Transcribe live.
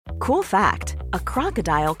Cool fact, a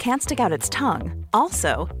crocodile can't stick out its tongue.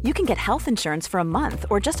 Also, you can get health insurance for a month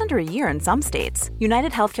or just under a year in some states.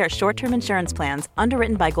 United Healthcare short-term insurance plans,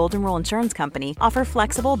 underwritten by Golden Rule Insurance Company, offer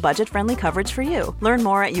flexible, budget-friendly coverage for you. Learn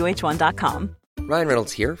more at uh1.com. Ryan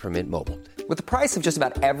Reynolds here from Mint Mobile. With the price of just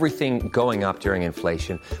about everything going up during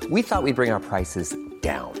inflation, we thought we'd bring our prices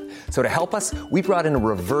down. So to help us, we brought in a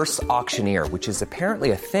reverse auctioneer, which is apparently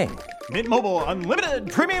a thing. Mint Mobile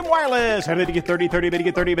Unlimited Premium Wireless. How to get 30, 30, bit to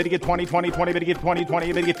get 30, bit to get 20, 20, 20, bit to get 20, 20,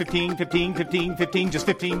 bit to get 15, 15, 15, 15, just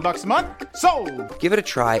 $15 a month? Sold! Give it a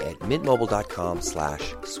try at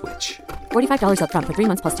mintmobile.com/switch. $45 up front for 3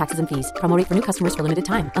 months plus taxes and fees. Promo rate for new customers for limited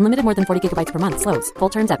time. Unlimited more than 40 gigabytes per month. Slows full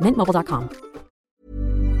terms at mintmobile.com.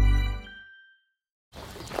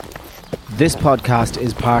 This podcast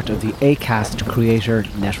is part of the Acast Creator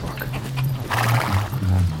Network.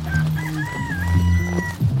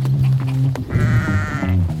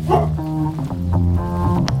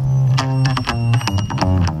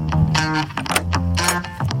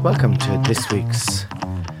 Welcome to this week's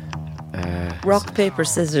Rock, paper,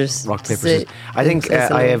 scissors. Rock, paper, scissors. I think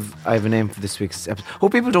I have a name for this week's episode.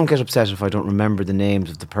 Hope people don't get upset if I don't remember the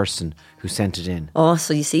names of the person who sent it in. Oh,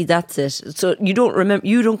 so you see, that's it. So you don't remember?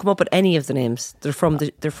 You don't come up with any of the names. They're from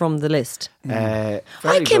the list. I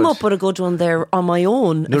came up with a good one there on my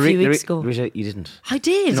own a few weeks ago. Larita, you didn't. I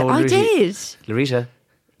did. No, I did. Larita,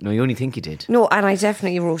 no, you only think you did. No, and I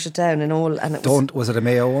definitely wrote it down and all. And it was it a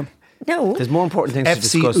Mayo one? No. There's more important things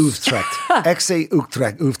FC to discuss. Utrecht. FC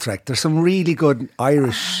Utrecht. There's some really good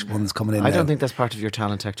Irish ones coming in. I don't think that's part of your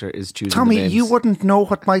talent, Hector, is choosing Tommy, the names. you wouldn't know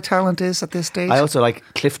what my talent is at this stage. I also like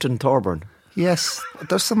Clifton Thorburn. Yes,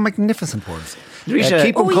 there's some magnificent ones. Larita,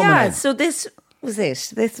 keep them coming in. So this was it.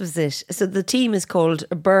 So the team is called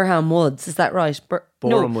Burham Woods. Is that right?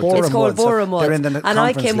 Boreham Woods. It's called Boreham Woods. They're in the and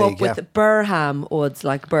I Conference came League, up with Burham Woods,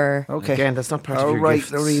 like Burr. Okay. Again, that's not part of your right, gifts.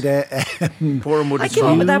 Larita. Boreham Woods. I came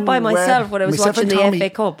up with that by myself when I was Myself watching and the Tommy- FA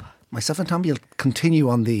Cup. Myself and Tommy will continue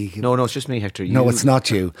on the... No, it's just me, Hector. No, it's not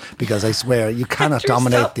you, because I swear you cannot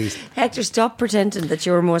dominate these. Hector, stop pretending that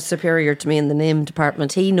you're more superior to me in the name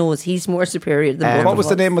department. He knows he's more superior than both What of was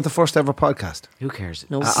the us. name of the first ever podcast? Who cares?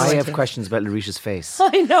 No, I have questions about Larita's face.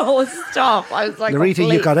 I know, stop. I was like, Larita,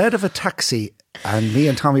 oh, you got out of a taxi and me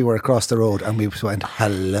and Tommy were across the road and we went,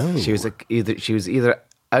 hello. She was either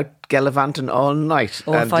out gallivanting all night.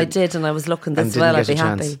 Oh, if I did and I was looking this well, I'd be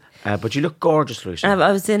happy. But you look gorgeous, Larita.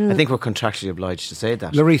 I was in... I think we're contractually obliged to say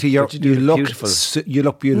that. Larita, you look beautiful. You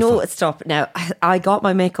look beautiful. No, stop. Now, I got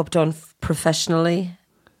my makeup done professionally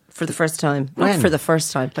for the first time. When? Not for the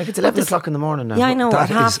first time. Like it's 11 o'clock in the morning now. Yeah, I know. That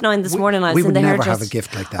At is- 9:30 this morning, I was we in would the never hairdresser. have a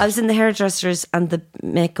gift like that. I was in the hairdressers and the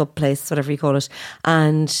makeup place, whatever you call it,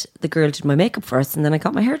 and the girl did my makeup first, and then I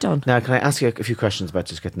got my hair done. Now, can I ask you a few questions about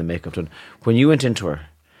just getting the makeup done? When you went into her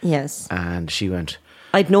Yes, and she went...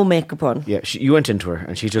 I'd no makeup on. Yeah, you went into her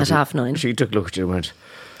and she took... At 9:30. She took a look at you and went,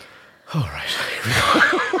 all right.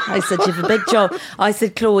 I said, you have a big job. I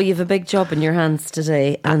said, Chloe, you have a big job in your hands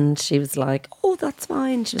today. And she was like, oh, that's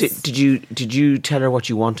fine. She was, Did you tell her what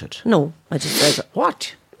you wanted? No, I just said,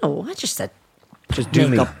 What? no, I just said, Just do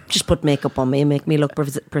makeup. me. Just put makeup on me and make me look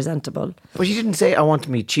presentable. But you didn't say, I want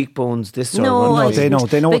me cheekbones, this or No, one. I they know.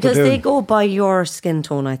 didn't. They know what they're because doing. they go by your skin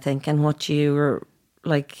tone, I think, and what you're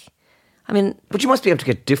like. I mean, But you must be able to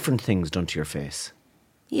get different things done to your face.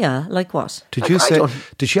 yeah, like what? Did Like, you I say? don't-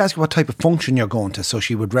 Did she ask you what type of function you're going to, so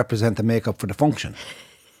she would represent the makeup for the function?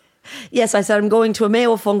 Yes, I said I'm going to a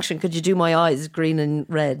Mayo function. Could you do my eyes green and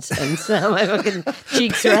red and my fucking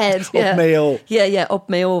cheeks red? Yeah. Mayo. Yeah, up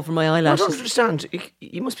Mayo over my I eyelashes. don't understand.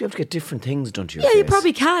 You must be able to get different things done to your Yeah, face. you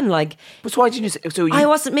probably can. Like, But why didn't you say... So you, I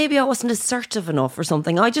wasn't assertive enough or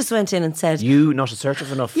something. I just went in and said, you not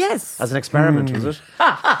assertive enough? Yes. As an experiment, was it?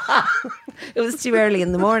 it was too early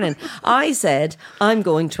in the morning. I said, I'm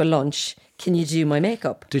going to a lunch. Can you do my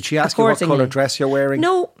makeup? Did she ask you what Accordingly. colour dress you're wearing?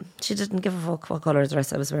 No, she didn't give a fuck what colour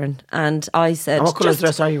dress I was wearing. And I said, And what colour just-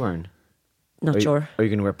 dress are you wearing? Not sure. Are you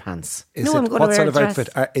going to wear pants? No, I'm gonna what wear sort a of dress.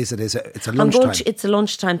 outfit is it? It's a I'm lunchtime. going it's a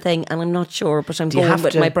lunchtime thing and I'm not sure, but I'm Do you going have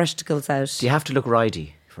with to- my breasticles out. Do you have to look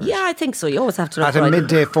ridey for it? Yeah, I think so. You always have to look At a right.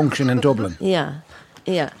 midday function in Dublin. Yeah.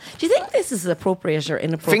 Yeah. Do you think this is appropriate or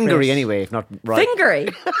inappropriate? Fingery anyway, if not right.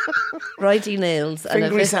 Fingery. Righty nails. and a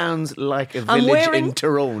Fingery bit- sounds like a I'm village wearing- in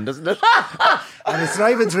Tyrone, doesn't it? And it's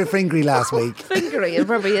driving through Fingery last week. Fingery, it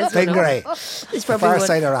probably is. you know. Fingery. It's The probably far what-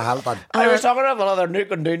 side of Halban. I was talking about another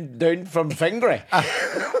nuking down from Fingery.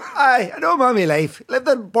 I know mommy life. Lived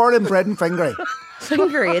in born and bred in Fingery.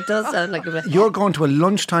 Fingery, it does sound like a bit. You're going to a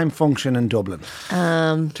lunchtime function in Dublin.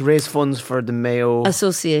 To raise funds for the Mayo...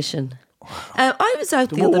 Association. I was out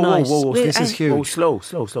the other night. Whoa. This is huge. Slow.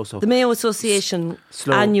 The Mayo Association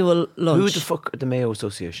annual lunch. Who the fuck are the Mayo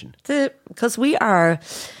Association? Because we are,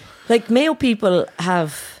 like, Mayo people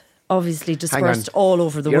have obviously dispersed all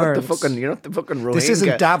over the world. You're not the fucking Rohingya. This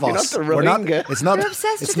isn't Davos. You're not the Rohingya. It's not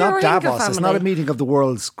Davos. Family. It's not a meeting of the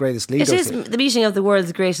world's greatest leaders. It is the meeting of the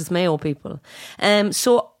world's greatest Mayo people.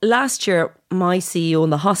 So last year, my CEO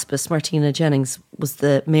in the hospice, Martina Jennings, was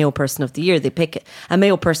the Mayo Person of the Year. They pick a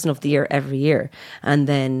Mayo Person of the Year every year, and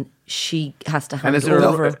then she has to hand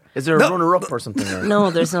over. Is there a runner-up or something? Or?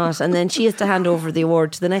 No, there's not. And then she has to hand over the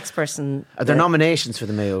award to the next person. Are there nominations for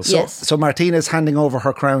the Mayo? Yes. So Martina's handing over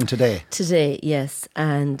her crown today. Today, yes.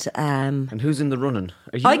 And who's in the running?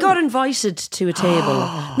 I got invited to a table.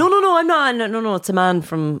 No, I'm not. No, it's a man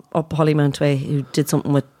from up Hollymount Way who did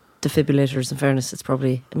something with defibrillators. In fairness, it's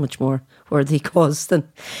probably a much more worthy cause than.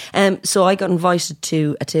 So I got invited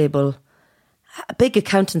to a table. A big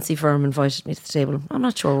accountancy firm invited me to the table. I'm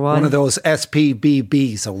not sure why. One of those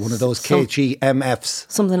SPBBs or one of those KGMFs.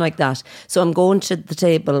 Something like that. So I'm going to the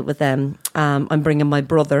table with them. I'm bringing my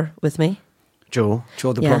brother with me. Joe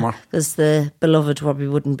the plumber. Because the beloved probably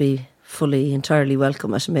wouldn't be fully, entirely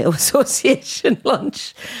welcome at a Mayo Association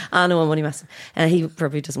lunch. I know I'm only messing. He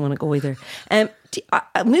probably doesn't want to go either.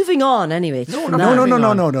 Moving on anyway.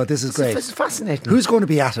 No. This is great. This is fascinating. Who's going to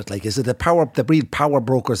be at it? Like, is it the real power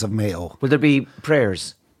brokers of Mayo? Will there be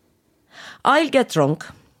prayers? I'll get drunk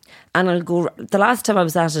and I'll go. The last time I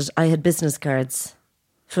was at it, I had business cards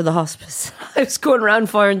for the hospice. I was going around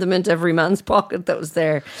firing them into every man's pocket that was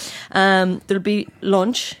there. There'll be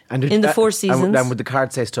lunch in the Four Seasons. And would the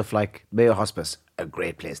card say stuff like Mayo Hospice, a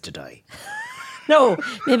great place to die? No,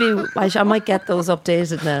 maybe I might get those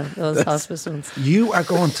updated now, those hospice ones. You are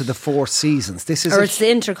going to the Four Seasons. This is it's the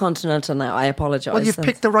Intercontinental now. I apologise. Well, you've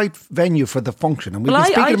picked the right venue for the function, and we've been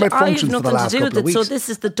speaking about functions for the last couple of weeks. So this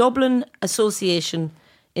is the Dublin Association,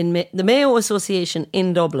 the Mayo Association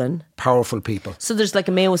in Dublin. Powerful people. So there's like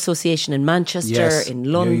a Mayo Association in Manchester,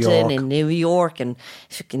 in London, in New York, and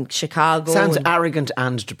in Chicago. Sounds arrogant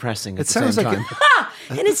and depressing at the same time.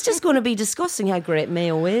 And it's just going to be discussing how great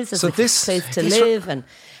Mayo is as a place to live and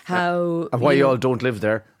how... And why you all don't live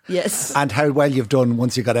there. Yes. And how well you've done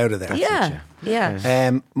once you got out of there. Yeah.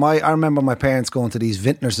 I remember my parents going to these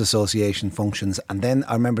Vintners Association functions, and then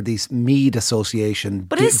I remember these Mead Association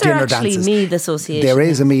But is there actually Mead Association? There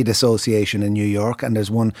is a Mead Association in New York, and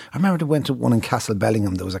there's one. I remember they went to one in Castle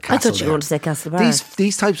Bellingham. There was a castle. I thought you were there. going to say Castlebar.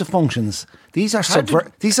 These types of functions. These are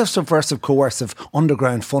subversive, coercive,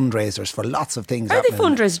 underground fundraisers for lots of things. Are they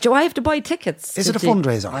fundraisers? Do I have to buy tickets? Is it a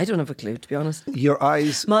fundraiser? I don't have a clue, to be honest. Your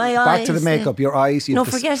eyes. My eyes. Back to the makeup. Your eyes. No,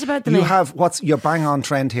 forget about the makeup. You have what's your bang on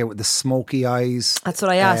trend here with the smoky eyes. That's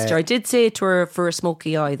what I asked her. I did say to her for a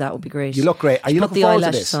smoky eye, that would be great. You look great. Are you looking forward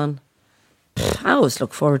to this? On. I always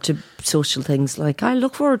look forward to social things. Like, I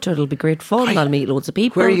look forward to it. It'll be great fun. I'll meet loads of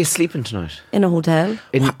people. Where are you sleeping tonight? In a hotel.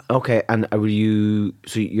 Okay, and will you?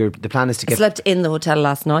 So the plan is to get. I slept in the hotel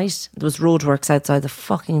last night. There was roadworks outside the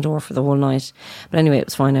fucking door for the whole night. But anyway, it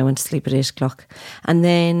was fine. I went to sleep at 8 o'clock, and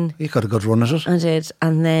then you got a good run at it. I did,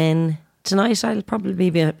 and then. Tonight I'll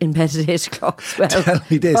probably be in bed at 8 o'clock as well. Tell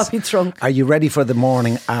me this. Probably drunk. Are you ready for the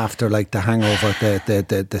morning after, like the hangover,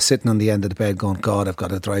 the sitting on the end of the bed going, God, I've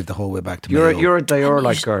got to drive the whole way back to Mayo. You're a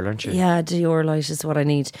Diorlite girl, aren't you? Yeah, Diorlite is what I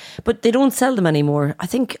need. But they don't sell them anymore. I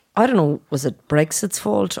don't know, was it Brexit's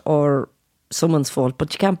fault or someone's fault,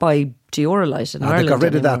 but you can't buy Diorlite in Ireland They got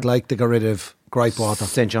rid anymore. of that, like they got rid of Gripe Water.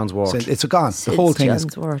 St John's Wort. It's gone. The whole thing is...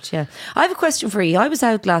 St John's Wort, yeah. I have a question for you. I was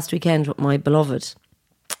out last weekend with my beloved,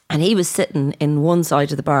 and he was sitting in one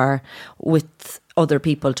side of the bar with other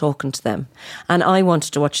people talking to them. And I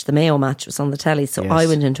wanted to watch the Mayo match. It was on the telly. So I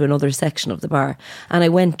went into another section of the bar. And I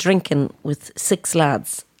went drinking with 6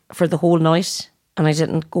 lads for the whole night. And I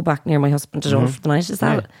didn't go back near my husband at all for the night. Is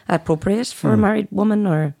that appropriate for a married woman?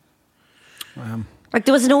 Or like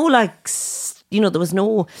there was no there was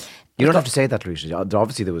no... You don't have to say that, Lucia.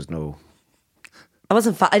 Obviously there was no... I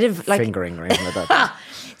wasn't... I didn't like... fingering or anything like that.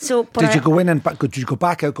 So, did you go in and did you go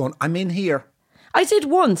back out going, I'm in here? I did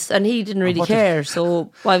once, and he didn't really care.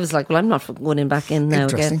 So I was like, well, I'm not going back in now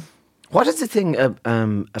again. What is the thing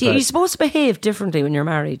about... You're supposed to behave differently when you're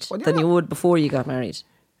married than you would before you got married.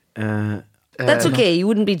 That's okay. You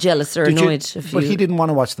wouldn't be jealous or annoyed. But he didn't want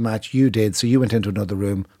to watch the match. You did. So you went into another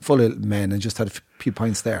room full of men and just had a few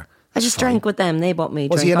pints there. I just drank with them. They bought me.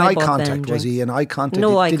 Was he in eye contact? Was he in eye contact?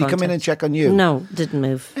 No eye contact. Did he come in and check on you? No, didn't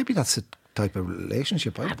move. Maybe that's type of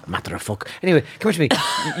relationship. Matter of fuck. Anyway, come here to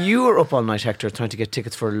me. You were up all night, Hector, trying to get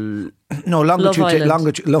tickets for... No, Love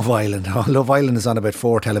Island. Love Island. Oh, Love Island is on about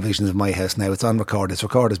 4 televisions in my house now. It's on record. It's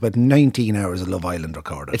recorded. It's about 19 hours of Love Island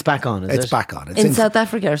recorded. It's back on, is it? It's back on. It's in South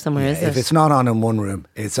Africa or somewhere, is it? If it's not on in one room,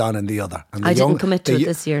 it's on in the other. And I didn't commit to it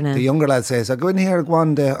this year now. The younger lad says, I go in here, go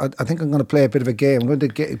on, I think I'm going to play a bit of a game. I'm going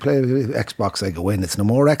to play Xbox. I go in. It's no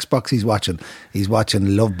more Xbox he's watching. He's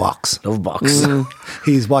watching Love Box. Love Box.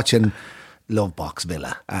 He's watching Love Box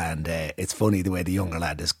Villa, and it's funny the way the younger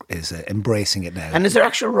lad is embracing it now. And is there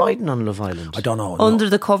actual riding on Love Island? I don't know. Under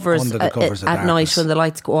the covers Under the covers at night when the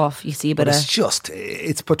lights go off, you see a bit but of...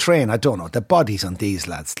 it's portraying, I don't know, the bodies on these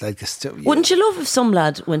lads. Wouldn't you love if some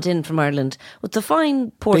lad went in from Ireland with a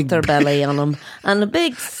fine porter belly on him and a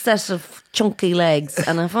big set of chunky legs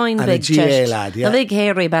and a fine and big a GA chest, lad, yeah. a big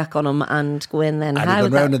hairy back on him, and go in then? And How he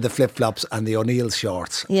would go round that... in the flip-flops and the O'Neill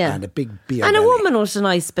shorts, Yeah. and a big beer And a belly. woman with a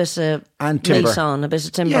nice bit of And timber. lace on, a bit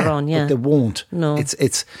of timber on, yeah. But they won't. No.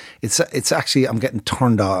 It's actually, I'm getting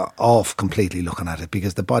turned off completely looking at it,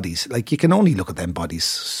 because the bodies, like, you can only look at them bodies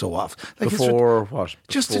so often. Like, Before what?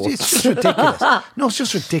 It's Before. just ridiculous. No, it's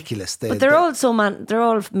just ridiculous. But they're all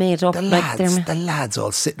made up. the like the lads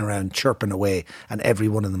all sitting around chirping away, and every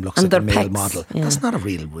one of them looks And like a their male pecs, model. yeah. That's not a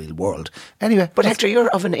real world. Anyway, But Hector, you're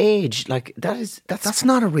of an age, like, that's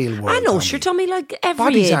not a real world. I know, Tommy. sure, Tommy, like every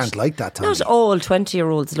Bodies age. aren't like that, Tommy. Not all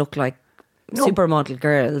 20-year-olds look like supermodel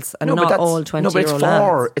girls, and not all 20-year-old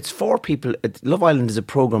lads. It's for people. Love Island is a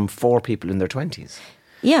programme for people in their 20s.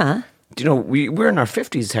 Yeah. Do you know, we're in our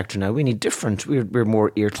 50s, Hector, now. We need different. We're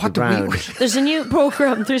more ear to the ground. There's a new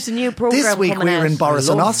programme. This week coming we're out. in Boris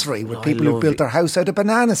and love- Ossory with I people who love built it. their house out of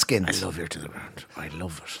banana skins. I love ear to the ground. I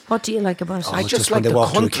love it. What do you like about it? I It's just when like they the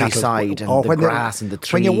walk through a countryside cattle- and the when they- grass and the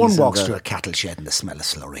trees. When you one and walks the- through a cattle shed and the smell of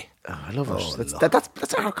slurry. Oh, I love it.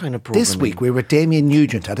 That's our kind of programme. This week we were with Damien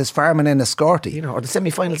Nugent at his farm in Enniscorthy. You know, or the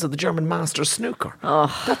semi-finals of the German Masters snooker.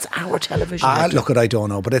 Oh, that's our television. Look, I don't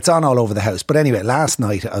know, but it's on all over the house. But anyway, last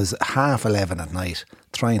night I was 11:30 at night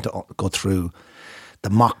trying to go through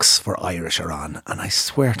the mocks for Irish are on, and I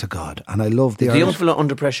swear to God, and I love the the young Irish. fella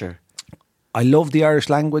under pressure. I love the Irish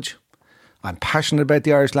language. I'm passionate about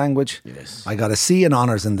the Irish language. Yes. I got a C in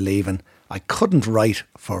honours in the leaving. I couldn't write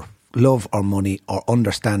for love or money or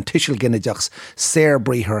understand Tishel Ginnejach's Ser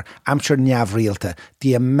Breher, Amshir Neav Rialta,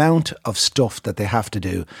 the amount of stuff that they have to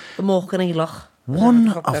do. The Mocha Loch. One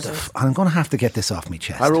of the... I'm going to have to get this off my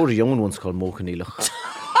chest. I wrote a young one once called Mocha Neilach.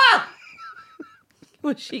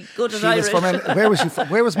 Was she good at She was Irish? from where was she from?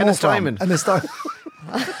 Where was Mo Ennis from? Diamond. Ennis Diamond.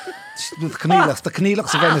 The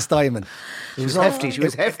Kenealachs of Ennis Diamond. She was hefty. She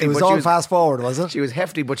was hefty. It was but she all fast forward, was it? She was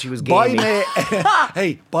hefty, but she was By gamey.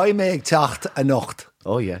 me, by me tacht a nocht.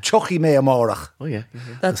 Oh yeah. Chucky me a morach. Oh yeah.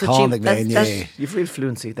 That's It's what haunting you... me, yeah. You've real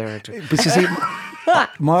fluency there, Hector. But you see,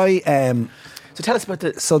 my So tell us about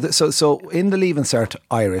the. so in the Leaving Cert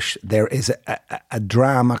Irish, there is a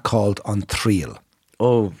drama called On Trial,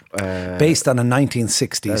 based on a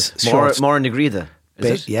 1960s short. More Negrida.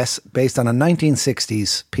 Yes, based on a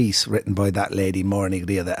 1960s piece written by that lady, Maura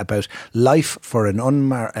Negrida, about life for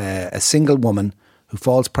a single woman who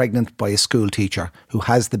falls pregnant by a school teacher who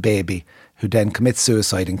has the baby, who then commits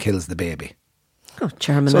suicide and kills the baby. Oh,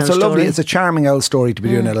 charming So it's a old lovely, story. it's a charming old story to be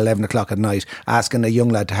doing at 11 o'clock at night, asking a young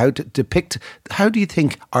lad how to depict, how do you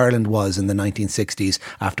think Ireland was in the 1960s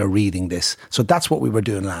after reading this? So that's what we were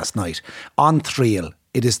doing last night. On Trial.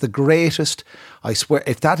 It is the greatest, I swear,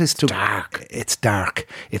 if that is to... It's dark.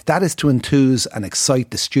 If that is to enthuse and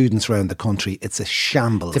excite the students around the country, it's a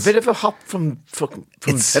shambles. It's a bit of a hop from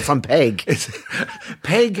Peg.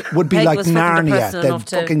 Peg would be Peg like was fucking Narnia. depressing The enough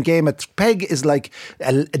to- fucking game of... Peg is like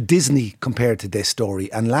a Disney compared to this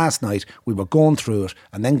story. And last night we were going through it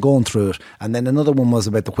and then going through it. And then another one was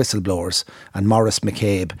about the whistleblowers and Maurice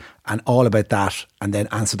McCabe and all about that. And then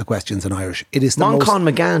answer the questions in Irish. It is the most... Moncon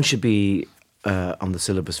McGann should be on the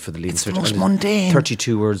syllabus for the Leaving It's the Cert. most And mundane,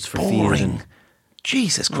 32 words for boring. field.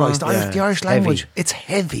 Jesus Christ, yeah. the Irish language, it's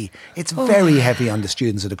heavy. It's very heavy on the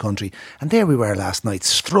students of the country. And there we were last night,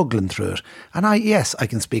 struggling through it. And I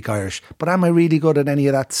can speak Irish, but am I really good at any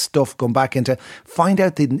of that stuff? Going back into, find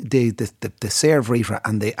out the Ser Breher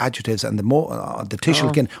and the adjectives and the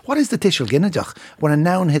Tishel Gin. What is the Tishel Ginnejach? When a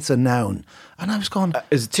noun hits a noun. And I was going...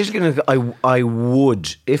 Is Tishel Ginnejach, I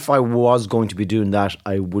would, if I was going to be doing that,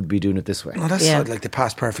 I would be doing it this way. Oh, that's Yeah. like the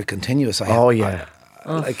past perfect continuous. Yeah.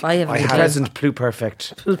 I have The present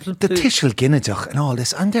pluperfect. The Tishel Ginnejach and all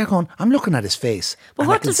this. And they're going, I'm looking at his face. But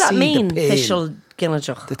and I what can does that see the mean, pain. Tishel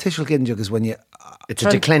Ginnejach? The Tishel Ginnejach is when you... It's a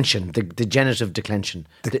declension, the genitive declension.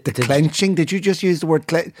 The clenching. Did you just use the word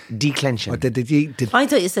declension. Or did I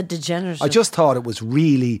thought you said degenerate. I just thought it was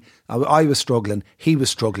really... I was struggling. He was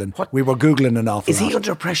struggling. We were Googling an awful Is he lot.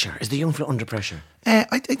 under pressure? Is the young fella under pressure?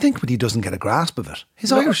 I think when he doesn't get a grasp of it.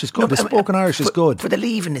 His Irish is good. His spoken Irish is good. For the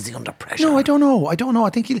leaving, is he under pressure? No, I don't know. I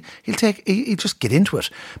think he'll just get into it.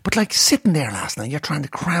 But like sitting there last night, you're trying to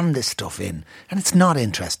cram this stuff in, and it's not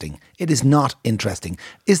interesting. It is not interesting.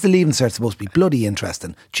 Is the Leaving Cert supposed to be bloody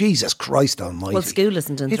interesting? Jesus Christ Almighty! Well, school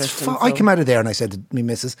isn't interesting. I came out of there and I said to me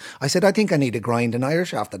missus, I think I need a grind in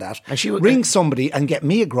Irish after that. And she would ring somebody and get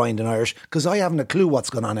me a grind in Irish because I haven't a clue what's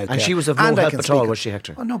going on out there. And she was of no help at all, was she,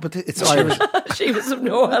 Hector? Oh no, but it's Irish. She was of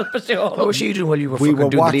no help at all. What was she doing while you were doing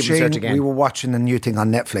the Leaving Cert again? We were watching a new thing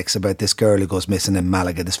on Netflix about this girl who goes missing in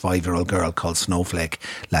Malaga, this 5-year-old girl called Snowflake,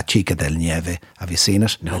 La Chica del Nieve. Have you seen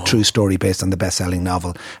it? No. A true story based on the best-selling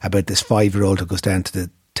novel about this 5-year-old who goes down to the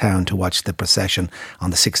town to watch the procession on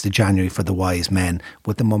the 6th of January for the wise men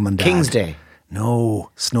with the mum and dad. King's Day? No,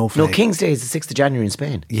 Snowflake. No, King's Day is the 6th of January in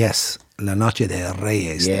Spain. Yes, La Noche de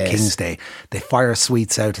Reyes, Yes. the King's Day. They fire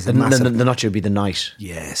sweets out as a The massive... Noche would be the night.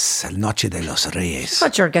 Yes, La Noche de los Reyes.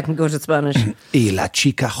 But you're getting good at Spanish. Y la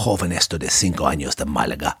chica joven esto de 5 años de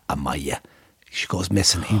Málaga, Amaya. She goes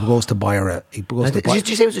missing. He goes to buy her Did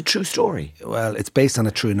you say it was a true story? Well, it's based on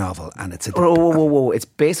a true novel, and it's a... Whoa. It's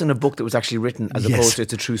based on a book that was actually written as Yes. opposed to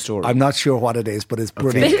it's a true story. I'm not sure what it is, but it's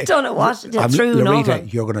brilliant. Based on a what? A true Loretta, novel?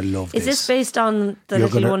 you're going to love Is this. this based on the You're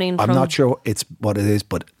little gonna- one in I'm from... not sure it's what it is,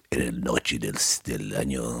 but... El noche del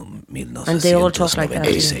año 1996. And they all talk like that,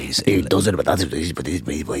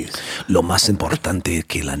 Lo más importante es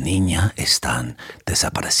que la niña está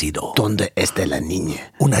desaparecido. ¿Dónde está la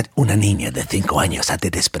niña? Una niña de 5 años ha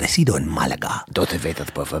desaparecido en Málaga. ¿Dónde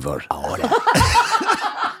vetas, por favor? Ahora.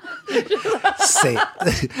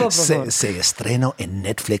 se estrenó en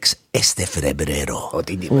Netflix este febrero.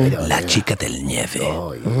 La chica del nieve.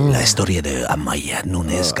 La historia de Amaya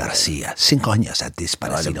Núñez García. 5 años ha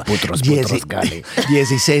desaparecido.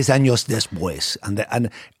 16 años después. And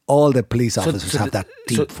all the police officers have that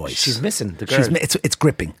deep voice. She's missing, the girl. It's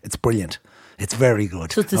gripping. It's brilliant. It's very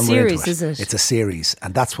good. So it's a And we're into series, is it? It's a series.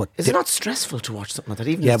 And that's what... Is it not stressful to watch something like that?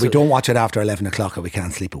 Even Yeah, if we it's a- don't watch it after 11 o'clock or we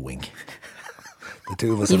can't sleep a wink. The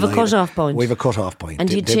two of us. You've a are cut-off point. We've a cut-off point. And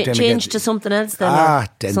you Then change to something else then? or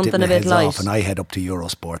then something dip a my bit heads light? off and I head up to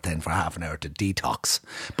Eurosport then for half an hour to detox.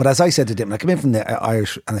 But as I said to Dim, I come in from the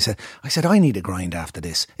Irish and I said, I need a grind after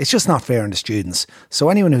this. It's just not fair on the students. So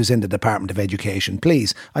anyone who's in the Department of Education,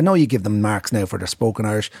 please, I know you give them marks now for their spoken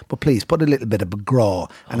Irish, but please put a little bit of graw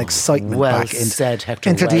and excitement well back said, Hector,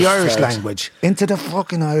 into the well Irish said. language, into the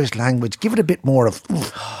fucking Irish language. Give it a bit more of...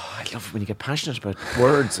 I love it when you get passionate about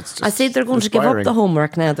words. It's just I say they're going to give up inspiring. the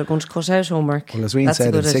homework now. They're going to cut out homework. Well, as Ween That's a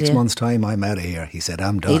said, in good 6 idea. months' time, I'm out of here. He said,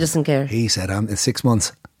 I'm done. He doesn't care. He said, in 6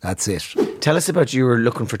 months, that's it. Tell us about you were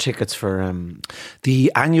looking for tickets for...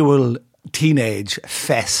 The annual teenage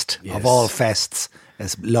fest Yes. of all fests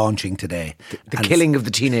is launching today. the And killing of the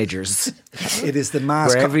teenagers. it is the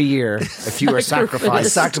mass... Where every year a few are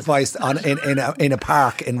sacrificed. sacrificed in a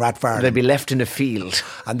park in Rathfarnham. They'll be left in a field.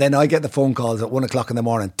 And then I get the phone calls at 1 o'clock in the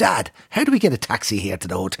morning. Dad, how do we get a taxi here to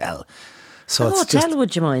the hotel? So Oh, it's just... hotel,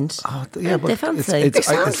 would you mind? yeah, they but fancy. They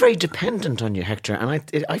sound very dependent on you, Hector. And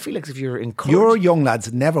I feel like if you're encouraged... Your young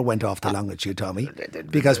lads never went off to Longitude, Tommy.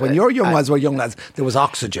 Because when your young lads were young lads, there was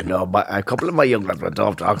oxygen. No, but a couple of my young lads went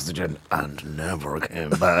off to oxygen and never came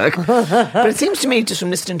back. But it seems to me, just from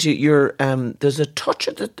listening to you, you're, there's a touch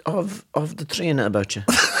of the Trina about you.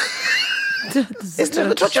 Is there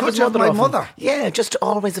the touch of his of my often? mother? Yeah, just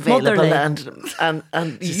always available. Motherly.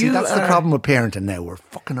 And You see, that's the problem with parenting now. We're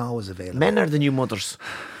fucking always available. Men are the new mothers.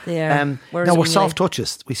 They are. Whereas No, we're when soft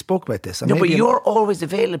touches. We spoke about this. No, but you're always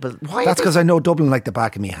available. Why? That's because I know Dublin like the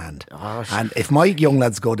back of my hand. Oh, and if my young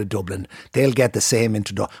lads go to Dublin, they'll get the same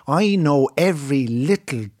introduction. I know every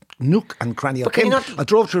little nook and cranny. But can you not- I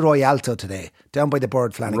drove through Royalto today, down by the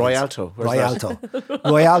Bird Flanagan's. Royalto? Where's Royalto.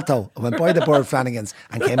 Royalto. I went by the Bird Flanagan's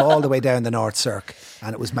and came all the way down the North Cirque.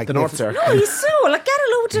 And it was magnificent. North Cirque? No, he's so, like, get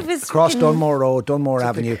a load of his... Across fucking- Dunmore Road, Dunmore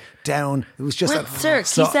Avenue, down. It was just... What Cirque?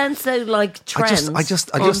 He sends out, like, trends.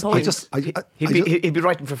 He'd be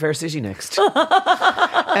writing for Fair City next.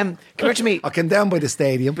 Come here to me. I came down by the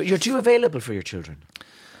stadium. But you're too available for your children.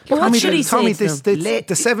 Well, what should he Tommy, say to them?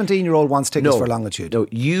 the 17-year-old wants tickets for Longitude. No,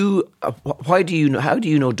 you. Why do you know? How do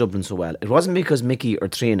you know Dublin so well? It wasn't because Mickey or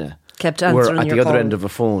Trina Kept were answering at the your other call. end of a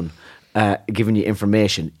phone. Giving you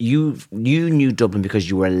information. You knew Dublin because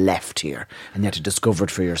you were left here and you had to discover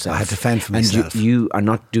it for yourself. I had to fend for and myself. You are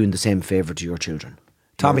not doing the same favour to your children.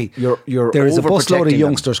 Tommy, You're there is a busload overprotecting of them.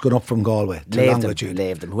 youngsters going up from Galway to Leave Longitude.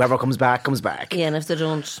 them. Whoever comes back, comes back. Yeah, and if they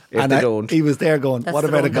don't, If they don't. He was there going, That's what the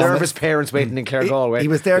about a wrong- comment? Nervous parents waiting in Claregalway. He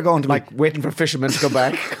was there going to like waiting for fishermen to come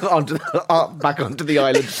back back onto the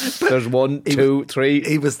island. There's 1, 2, 3.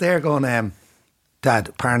 He was there going,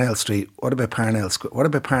 Dad, Parnell Street. What about Parnell Street? What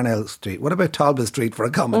about Parnell Street? What about Talbot Street for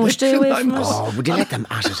accommodation? stay away from us. Oh, would you let them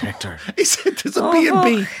at it, Hector? He said, "There's a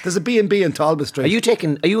B&B. There's a B&B in Talbot Street."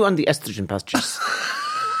 Are you on the estrogen pastures?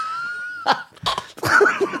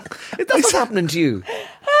 That's what's happening to you.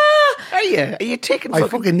 Are you? Are you taking? I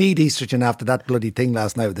fucking need estrogen after that bloody thing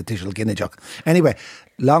last night with the Tishel Guineajock. Anyway,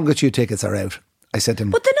 Longitude tickets are out. I said to him,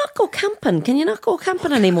 but they not go camping. Can you not go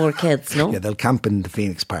camping anymore, kids? No. yeah, they'll camp in the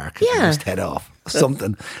Phoenix Park. Yeah. And just head off.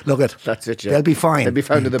 Something. Look at. That's it, yeah. They'll be fine. They'll be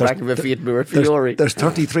found in the There's- back of a Fiat there's- Fiore. There's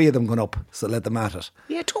 33 of them going up, so let them at it.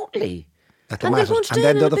 Yeah, totally. Let them And they're at going it. to And stay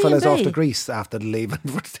then in the a other fella's off B&B. to Greece after leaving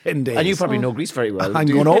for 10 days. And you probably know Greece very well. I'm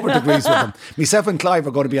do you? going over to Greece with them. Myself and Clive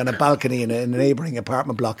are going to be on a balcony in a neighbouring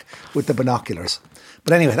apartment block with the binoculars.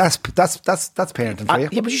 But anyway, that's parenting for you.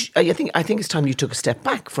 Yeah, but I think it's time you took a step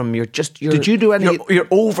back from your. Did you do any- You're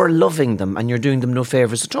over loving them, and you're doing them no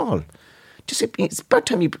favours at all. Just it's about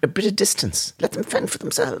time you a bit of distance. Let them fend for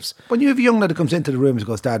themselves. When you have a young lad who comes into the room and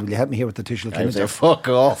goes, Dad, will you help me here with the Tishel I say, Guineajock? fuck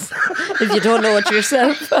off. If you don't know it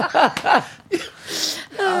yourself.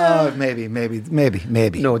 Oh, maybe.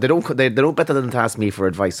 No, they don't. They don't better than to ask me for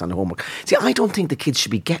advice on homework. See, I don't think the kids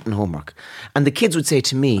should be getting homework, and the kids would say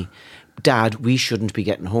to me, Dad, we shouldn't be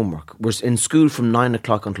getting homework. We're in school from 9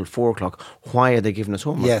 o'clock until 4 o'clock. Why are they giving us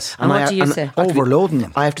homework? Yes. And what do you say? Overloading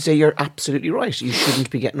them. I have to say, you're absolutely right. You shouldn't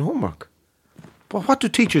be getting homework. But what do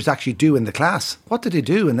teachers actually do in the class? What do they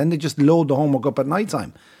do? And then they just load the homework up at night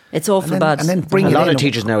time. It's awful And then- bad. and then bring A it lot in. of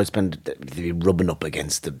teachers now spend they be rubbing up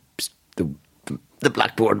against the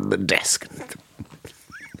blackboard and the desk.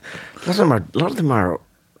 A lot of them are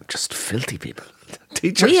just filthy people.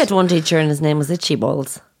 Teachers. We had one teacher and his name was Itchy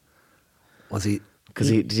Balls. Was he?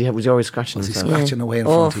 Because was he always scratching Was he himself? scratching away in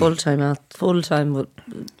Oh, front of you? full time with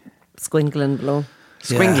squinkling below.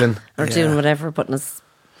 Squingling. Or doing whatever, putting his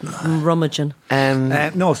rummaging.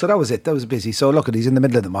 No, so that was it. That was busy. So look, he's in the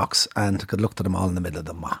middle of the mocks and could look to them all in the middle of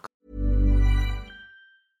the mock.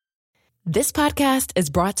 This podcast is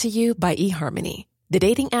brought to you by eHarmony, the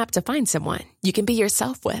dating app to find someone you can be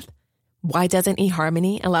yourself with. Why doesn't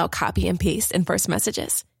eHarmony allow copy and paste in first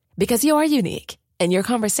messages? Because you are unique, and your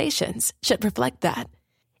conversations should reflect that.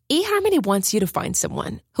 eHarmony wants you to find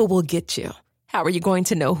someone who will get you. How are you going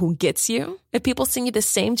to know who gets you? If people send you the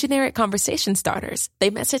same generic conversation starters they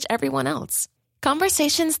message everyone else.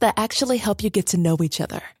 Conversations that actually help you get to know each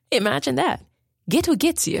other. Imagine that. Get who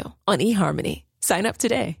gets you on eHarmony. Sign up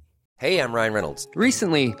today. Hey, I'm Ryan Reynolds.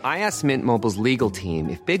 Recently, I asked Mint Mobile's legal team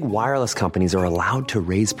if big wireless companies are allowed to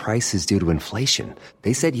raise prices due to inflation.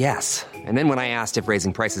 They said yes. And then when I asked if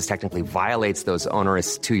raising prices technically violates those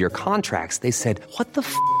onerous 2-year contracts, they said, "What the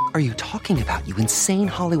f*** are you talking about, you insane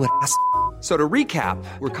Hollywood ass?" So to recap,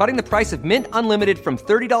 we're cutting the price of Mint Unlimited from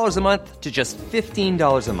 $30 a month to just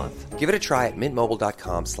 $15 a month. Give it a try at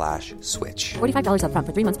mintmobile.com/switch. $45 up front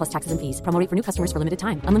for 3 months plus taxes and fees. Promo rate for new customers for limited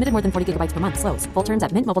time. Unlimited more than 40 gigabytes per month. Slows full terms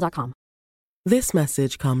at mintmobile.com. This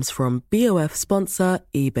message comes from BOF sponsor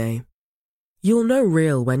eBay. You'll know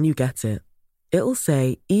real when you get it. It'll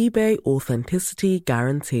say eBay Authenticity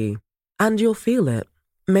Guarantee. And you'll feel it.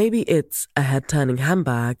 Maybe it's a head-turning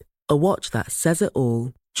handbag, a watch that says it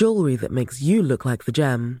all, jewelry that makes you look like the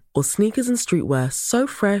gem, or sneakers and streetwear so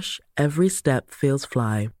fresh every step feels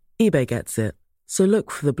fly. eBay gets it. So look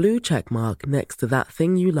for the blue check mark next to that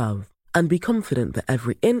thing you love. And be confident that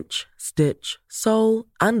every inch, stitch, sole,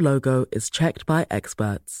 and logo is checked by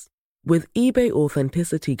experts. With eBay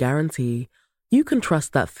Authenticity Guarantee, you can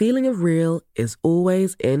trust that feeling of real is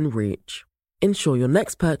always in reach. Ensure your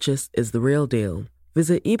next purchase is the real deal.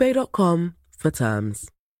 Visit ebay.com for terms.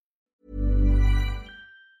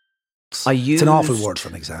 It's an awful word for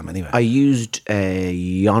an exam anyway. I used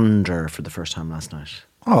Yonder for the first time last night.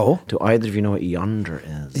 Oh. Do either of you know what Yonder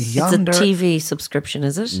is? Yonder, It's a TV subscription,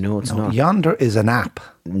 is it? No, it's not. Yonder is an app.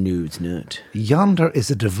 No, it's not. Yonder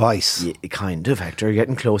is a device. Yeah, kind of, Hector. You're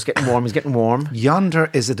getting close. Getting warm. He's getting warm.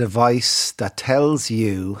 Yonder is a device that tells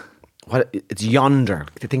you. What? It's Yonder.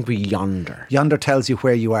 I think we Yonder. Yonder tells you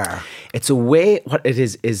where you are. It's a way. What it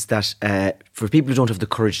is that for people who don't have the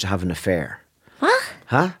courage to have an affair. What?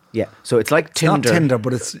 Huh? Yeah. So it's like Tinder. Not Tinder,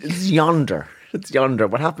 but it's Yonder. It's Yonder.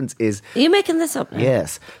 What happens is. Are you making this up now?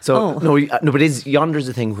 Yes. So Oh. no, but it's Yonder's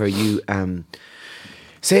a thing where you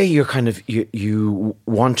say you're kind of you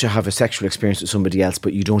want to have a sexual experience with somebody else,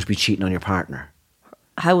 but you don't want to be cheating on your partner.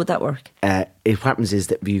 How would that work? What happens is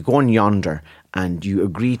that you go on Yonder and you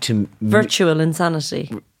agree to Virtual insanity.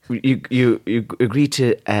 You agree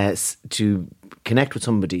to connect with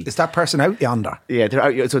somebody. Is that person out yonder? Yeah, they're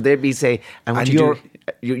out. So they'd be say, and what And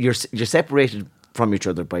you're separated from each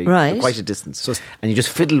other by Right. quite a distance, and you just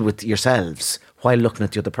fiddle with yourselves while looking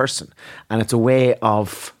at the other person, and it's a way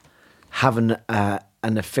of having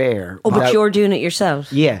an affair. Oh, but you're doing it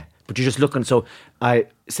yourself. Yeah, but you're just looking. So I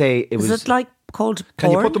say it was. Is it like called porn?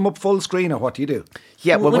 Can you put them up full screen or what do you do?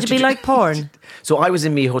 Yeah, well, Would what it be you do- like porn? So I was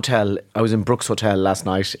in my hotel. I was in Brooks Hotel last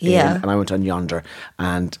night. Yeah. And I went on Yonder,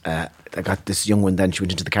 and I got this young one. Then she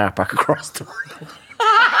went into the car park across the road.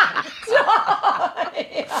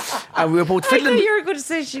 And we were both I fiddling. thought you were going to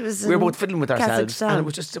say she was. We were in both fiddling with ourselves, Kazakhstan. and it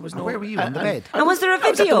was just there was no. Where were you on the bed? And was there a I was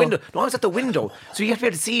at the video? window. No, I was at the window, so you have to be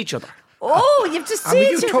able to see each other. Oh, you have to And see were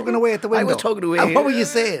you each other. tugging away at the window? I was tugging away. And what were you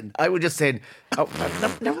saying? I was just saying. Oh, never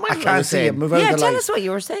mind. I what can't was see saying. it. Move out Yeah, of the tell light. us what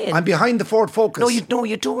you were saying. I'm behind the Ford Focus. No,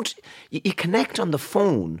 you don't. You connect on the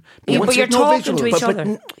phone. Yeah, once but you're you- talking to each but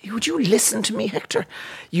other. would you listen to me, Hector?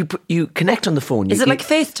 You connect on the phone. Is it like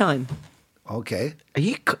FaceTime? Okay. Are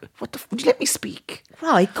you? Would you let me speak?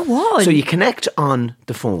 Right, go on. So you connect on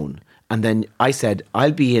the phone, and then I said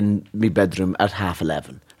I'll be in my bedroom at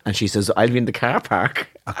 11:30, and she says I'll be in the car park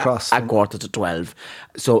Across at from- 11:45.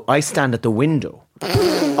 So I stand at the window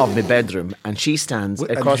of my bedroom, and she stands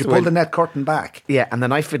And across did you the pull window. the net curtain back? Yeah, and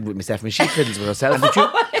then I fiddle with myself, and she fiddles with herself.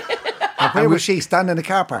 And where was she? Standing in the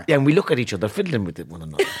car park? Yeah, and we look at each other, fiddling with one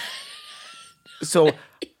another. So, it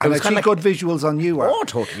And was had she kinda good visuals on you? Or? Oh,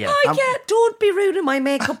 totally, yeah. I can't. Don't be ruining my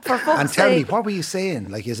makeup for fuck's And tell me, sake. what were you saying?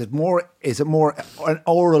 Like, is it more an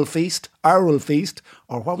oral feast, or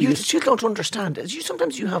what were You you? still don't understand.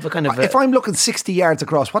 Sometimes you have a kind of. If I'm looking 60 yards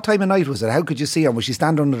across, what time of night was it? How could you see her? Was she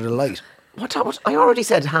standing under the light? What I already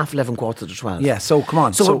said 11:30, 12:15. Yeah, so come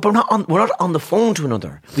on. So, we're not on the phone to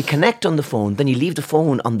another. We connect on the phone, then you leave the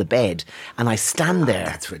phone on the bed, and I stand there.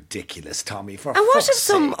 That's ridiculous, Tommy. For And what if fuck's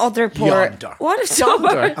some sake. other poor? Yonder. What if some?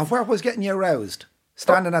 Yonder. And where was getting you aroused?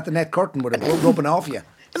 Standing at the net curtain with it rubbing off you.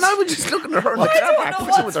 And I was just looking at her in the I car don't park. know fiddling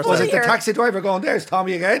what's with Was herself. it the Funnier. taxi driver going, there's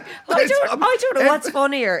Tommy again? I There's don't Tommy." know what's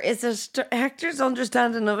funnier. Is it Hector's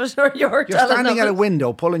understanding of it or your You're telling standing of at a it?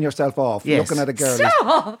 window, pulling yourself off, Yes. looking at a girl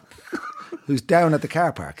Stop. who's down at the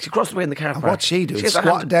car park. She crossed away in the car And park. what's she doing? She has a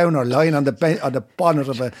Squatting hand- down or lying on the bonnet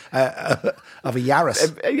of a Yaris?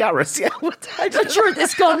 a Yaris, yeah. I'm not sure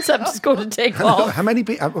this concept is going to take off. How many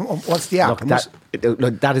people? What's the app?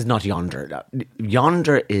 Look, that is not Yonder.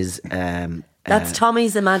 Yonder is. That's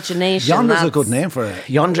Tommy's imagination. Yonder's a That's- good name for it.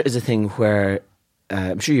 Yonder is a thing where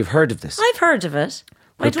I'm sure you've heard of this. I've heard of it.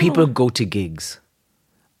 I Where don't people know. go to gigs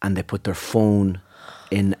and they put their phone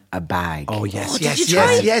in a bag. Oh, yes, did yes, you try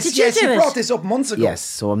yes, it? yes, Did you yes. do You it? brought this up months ago. Yes,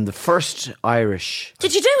 so I'm the first Irish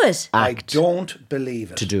Did you do it? I act don't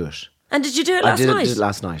believe it. to do it. And did you do it I last did night? it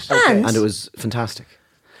last night. And? And it was fantastic.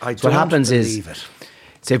 I So what don't happens believe is, it.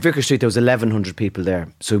 say Vicar Street, there was 1,100 people there.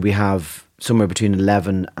 So we have somewhere between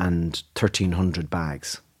 11 and 1,300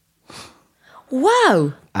 bags.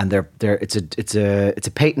 Wow. And it's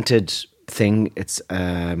a patented thing. It's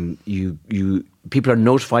you people are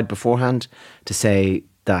notified beforehand to say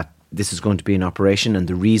that this is going to be an operation, and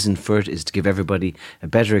the reason for it is to give everybody a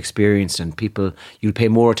better experience, and you'll pay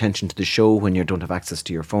more attention to the show when you don't have access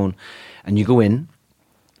to your phone. And you go in,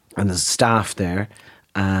 and there's staff there.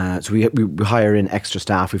 So we hire in extra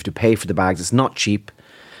staff. We have to pay for the bags. It's not cheap.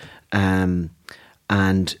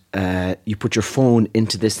 And you put your phone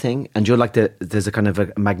into this thing, and you're like there's a kind of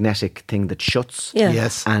a magnetic thing that shuts. Yeah.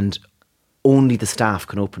 Yes. And only the staff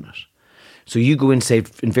can open it. So you go in, say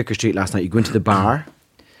in Vicar Street last night, you go into the bar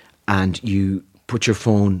and you put your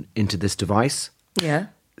phone into this device. Yeah.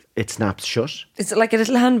 It snaps shut. Is it like a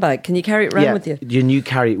little handbag? Can you carry it around with you? You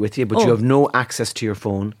carry it with you, but Oh. you have no access to your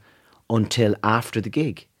phone until after the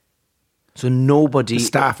gig. So nobody... The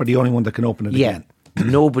staff are the only one that can open it Yeah. again.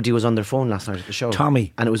 Nobody was on their phone last night at the show.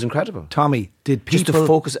 Tommy. And it was incredible. Tommy, did people... Just to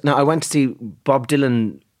focus. Now, I went to see Bob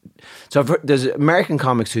Dylan. So I've heard, there's American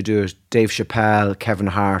comics who do it. Dave Chappelle, Kevin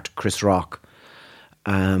Hart, Chris Rock.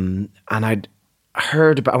 And I'd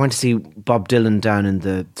heard about... I went to see Bob Dylan down in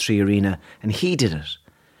the 3 Arena, and he did it.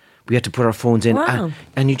 We had to put our phones in. Wow.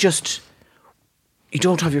 And you just... You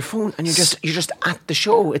don't have your phone, and you're just at the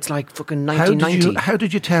show. It's like fucking 1990. How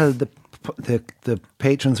did you tell the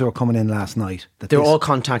patrons who were coming in last night that They were this- all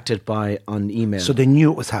contacted on email. So they knew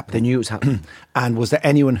it was happening. They knew it was happening. And was there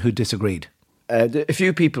anyone who disagreed? A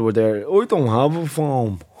few people were there. Oh, I don't have a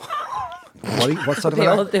phone. What sort of They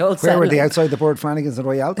an all- act? they all Where were sound they? like- Outside the Bird Flanagan's and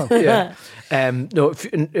Roy Alto? Yeah. No,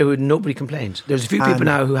 nobody complained. There's a few people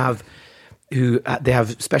now who have who they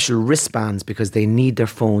have special wristbands because they need their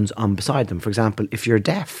phones on beside them. For example, if you're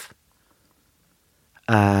deaf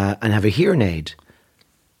and have a hearing aid,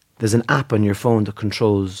 there's an app on your phone that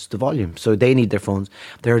controls the volume. So they need their phones.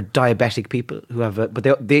 There are diabetic people who have but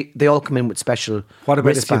they all come in with special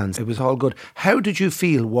wristbands. It was all good. How did you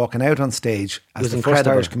feel walking out on stage as the incredible.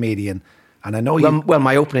 first Irish comedian? And I know well,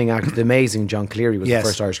 my opening act, the amazing John Cleary, was Yes. the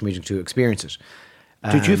first Irish comedian to experience it.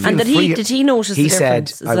 Did you feel And did he notice He the said,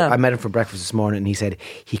 difference as well? I met him for breakfast this morning, and he said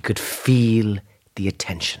he could feel the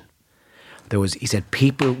attention. He said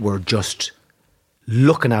people were just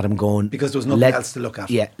looking at him going, Because there was nothing else to look at.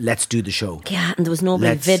 Yeah, let's do the show. Yeah, and there was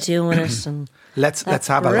nobody videoing it. And Let's that's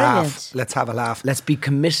have a brilliant. laugh. Let's have a laugh. Let's be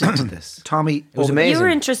committed to this. Tommy, It was amazing. You were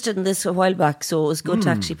interested in this a while back, so it was good to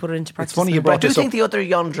actually put it into practice. funny you now. brought I do this think up. the other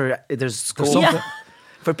yonder, there's scope. Yeah.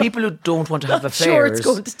 For people who don't want to have I'm sure affairs, it's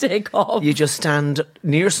going to take off. you just stand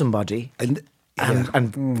near somebody and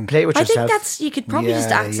play with I yourself. think you could probably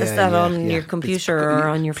just access that on your computer or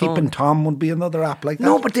on your phone. Peeping Tom would be another app like that.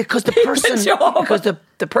 No, but because the person, Tom. because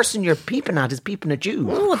the person you're peeping at is peeping at you,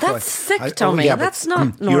 Oh, that's sick, Oh, Tommy. yeah, but, That's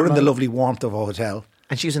not normal. You're in the lovely warmth of a hotel.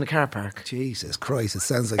 and she's in a car park. Jesus Christ, it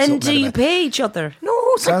sounds like And something do you out of pay each other? No,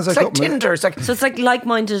 it's Sounds like like something- Tinder. It's like So it's like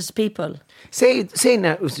like-minded people. say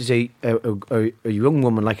now, say a young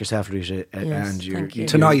woman like yourself, Rita, Yes, and you're thank you.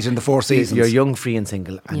 Tonight in the Four Seasons. You're young, free, and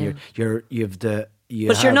single, and Yeah. you're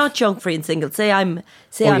But you're not young, free and single. Say I'm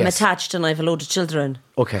yes. attached and I have a load of children.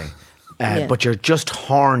 okay. Yeah. But you're just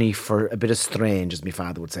horny for a bit of strange, as my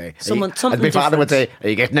father would say. Something as my father would say, different. "Are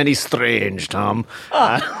you getting any strange, Tom?"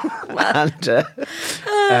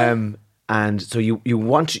 And so you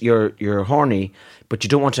want you're horny, but you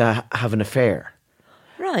don't want to have an affair.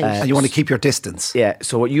 Right. And you want to keep your distance. Yeah,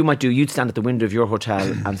 so what you might do, you'd stand at the window of your hotel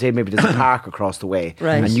and say maybe there's a park across the way,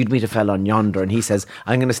 Right. and you'd meet a fella on yonder, and he says,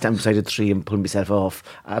 "I'm going to stand beside a tree and pull myself off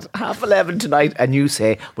at 11:30 tonight," and you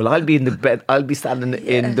say, "Well, I'll be in the bed, I'll be standing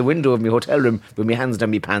in the window of my hotel room with my hands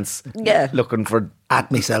down my pants, Yeah. looking for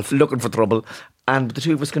myself, looking for trouble," and the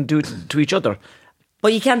two of us can do it to each other.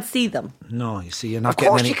 But you can't see them. No, you see, you're not Of getting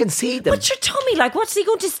course, any. you can see them. But your Tommy, like, what's he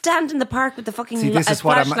going to stand in the park with the fucking See, this is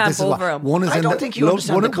what flash I'm. lamp This is what over him? one is. I in don't the, think you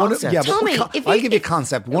understand the concept. Yeah, but Tommy, if I'll you- give you a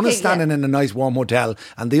concept. One is Okay, standing yeah. in a nice warm hotel,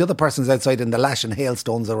 and the other person's outside in the lash and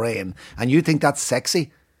hailstones of rain, and you think that's sexy.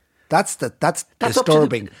 That's That's up to the-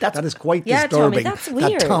 disturbing. that's- That is quite Yeah, disturbing. Tommy, that's That,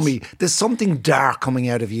 weird. Tommy, there's something dark coming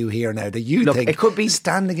out of you here now that you Look, think it could be-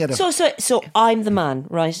 standing at a. So I'm the man,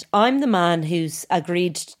 right? I'm the man who's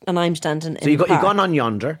agreed, and I'm standing in So you've the park. gone on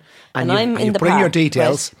yonder, and you've- I'm in you the bring park. your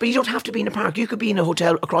details. right? but you don't have to be in a park. You could be in a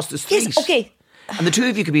hotel across the street. Yes, okay. And the two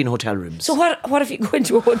of you could be in hotel rooms. So what if you go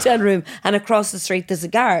into a hotel room and across the street there's a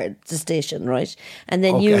guard station, right? And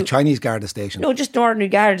then Okay, a Chinese Garda station. no, just an ordinary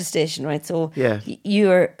guard station, right? So Yeah.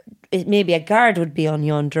 maybe a guard would be on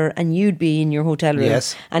yonder and you'd be in your hotel room.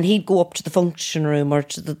 Yes. And he'd go up to the function room or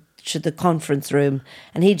to the conference room,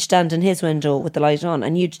 and he'd stand in his window with the light on,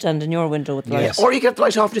 and you'd stand in your window with the light Yes. on. Or you get the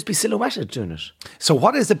light off and just be silhouetted doing it. So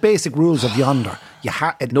what is the basic rules of yonder?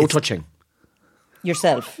 No touching.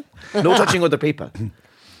 Yourself. No touching other people.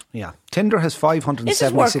 Yeah, Tinder has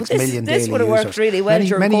 576 This million this daily would have worked users. really well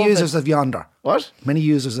during many COVID. users of Yonder. What? Many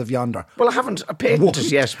users of Yonder. Well, I haven't patented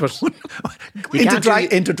it yet, but you into, can't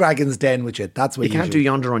do- into Dragon's Den with you. That's what you can't do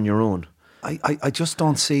yonder on your own. I just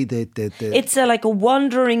don't see the It's like a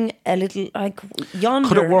wandering, a little like yonder.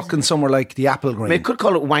 could it work in somewhere like the Apple I Green? mean, it could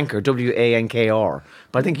call it Wanker, WANKR,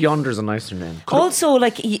 but I think yonder's a nicer name. Also,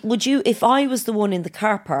 like, would you, if I was the one in the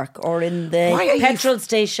car park or in Why are the you petrol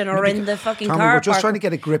station or in the fucking Tommy, car we're just park trying to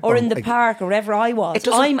get a grip or on, in the like- park or wherever I was, It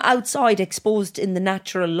doesn't- I'm outside exposed in the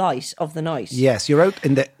natural light of the night. Yes, you're out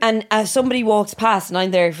in the. And somebody walks past and I'm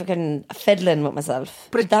there fucking fiddling with myself.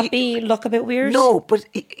 But Would that look a bit weird? No, but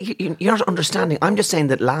you're not understanding. I'm just saying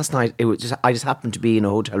that last night I just happened to be in a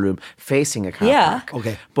hotel room facing a car Yeah. park.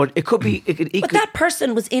 Okay. But it could be. But that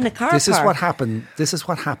person was in a car This is park. what happened. This is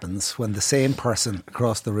what happens when the same person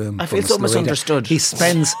across the room. I feel from so Slorida, misunderstood. He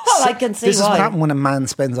spends. Well, I can see This is what why. happened when a man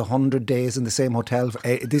spends 100 days in the same hotel.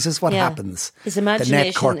 This is what Yeah. happens. His The net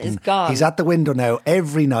imagination curtain. is gone. He's at the window now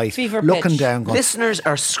every night, Fever looking pitch. down, going, Listeners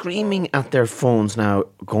are screaming at their phones now,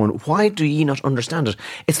 going, "Why do ye not understand it?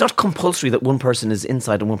 It's not compulsory that one person is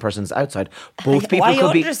inside and one person is outside. Both people I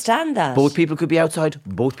could be. understand that. Both people could be outside.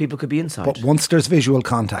 Both people could be inside. But once there's visual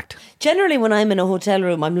contact, Generally, when I'm in a hotel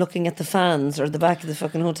room, I'm looking at the fans or the back of the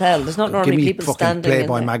fucking hotel. There's not give normally me people fucking standing in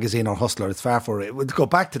Playboy there. magazine or Hustler. It's far for it. We'll go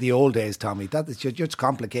back to the old days, Tommy. That is you're just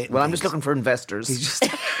complicating. well, I'm just things. looking for investors. He's just-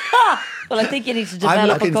 Well, I think you need to I'm develop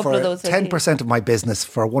a looking couple for of those. 10% of my business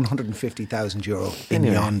for €150,000 in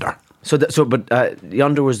Anyway. Yonder. But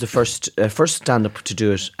Yonder was the first stand-up to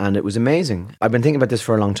do it, and it was amazing. I've been thinking about this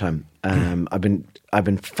for a long time. I've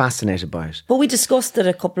been fascinated by it. But we discussed it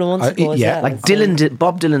a couple of months ago. yeah, as well. Like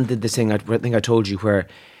Bob Dylan did this thing. I think I told you where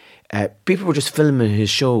people were just filming his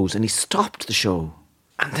shows, and he stopped the show.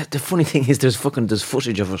 And the funny thing is, there's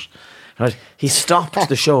footage of it. Right? He stopped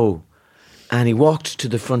the show, and he walked to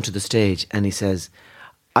the front of the stage, and he says,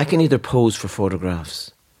 "I can either pose for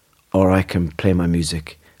photographs, or I can play my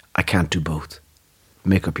music. I can't do both.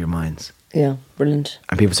 Make up your minds." Yeah, brilliant.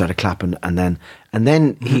 And people started clapping, and then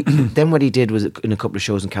he then what he did was, in a couple of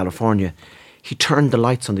shows in California, he turned the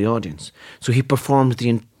lights on the audience. So he performed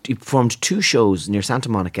 2 shows near Santa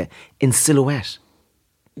Monica in silhouette.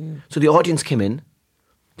 So the audience came in,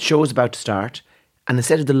 the show was about to start, and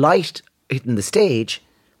instead of the light hitting the stage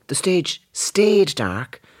stayed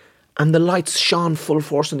dark, and the lights shone full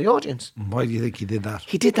force on the audience. Why do you think he did that?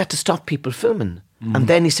 He did that to stop people filming. And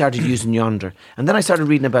then he started using Yonder. And then I started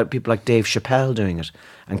reading about people like Dave Chappelle doing it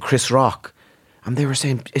and Chris Rock. And they were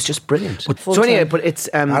saying it's just brilliant. So anyway, but it's...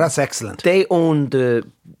 that's excellent. They own the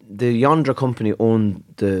Yonder company own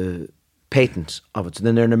the patent of it. So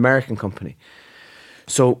then they're an American company.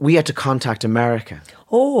 So we had to contact America.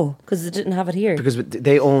 Oh, because they didn't have it here. Because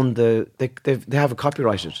they own they have it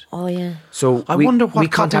copyrighted. Oh, yeah. So I wonder what we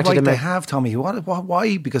contacted copyright they America. have, Tommy.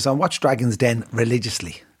 Why? Because I watch Dragon's Den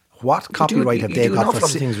religiously. What copyright have you they do an got awful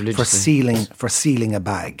lot of things religiously. for sealing a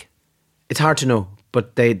bag? It's hard to know,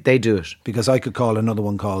 but they do it. Because I could call another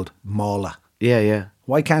one called Mala. Yeah.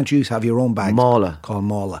 Why can't you have your own bag Mala. called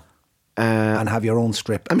Mala and have your own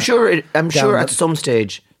strip? I'm sure at the- some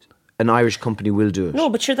stage an Irish company will do it. No,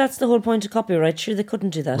 but sure, that's the whole point of copyright. Sure, they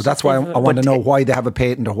couldn't do that. Well, that's why I want to know why they have a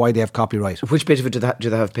patent or why they have copyright. Which bit of it do they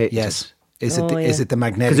have patented? Yes. Is Oh, it the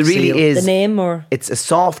magnetic Because it really seal? is. The name or... It's a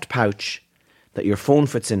soft pouch that your phone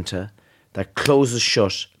fits into that closes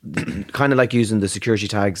shut, kind of like using the security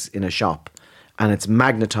tags in a shop. And it's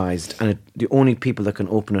magnetised, and the only people that can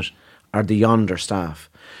open it are the Yonder staff.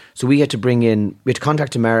 So we had to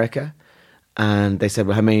contact America, and they said,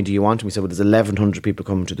 well, how many do you want? And we said, well, there's 1,100 people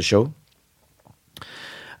coming to the show.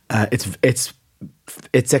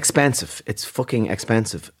 It's expensive. It's fucking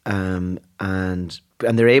expensive. And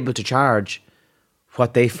they're able to charge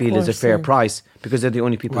what they feel is a fair price because they're the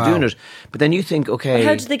only people doing it. But then you think, okay... But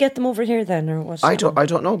how did they get them over here then? Or what? I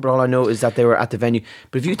don't know, but all I know is that they were at the venue.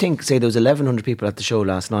 But if you think, say, there was 1,100 people at the show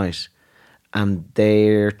last night, and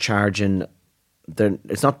they're charging...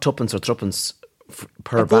 It's not tuppence or threepence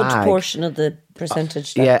per a good bag. portion of the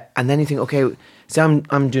percentage. Then. Yeah, and then you think, okay, say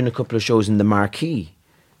I'm doing a couple of shows in the Marquee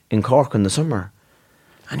in Cork in the summer,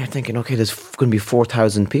 and you're thinking, okay, there's going to be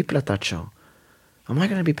 4,000 people at that show. Am I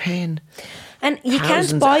going to be paying... And you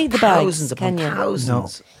can't buy the bags, can you?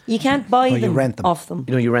 Thousands. You can't buy No, you them, rent them. off them.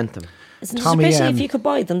 You rent them. Isn't it Tommy, a pity if you could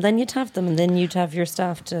buy them, then you'd have them, and then you'd have your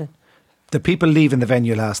staff to... The people leaving the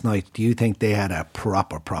venue last night, do you think they had a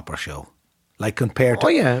proper show? Like compared to... Oh,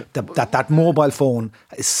 yeah. That mobile phone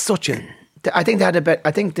is such a... I think they had a bit...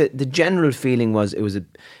 I think the general feeling was it was a...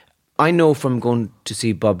 I know from going to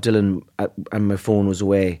see Bob Dylan and my phone was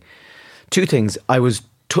away. 2 things. I was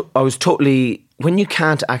totally... When you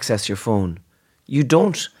can't access your phone, you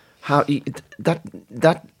don't have...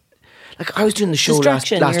 That like I was doing the show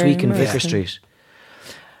last week in Vicar Street.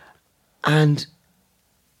 And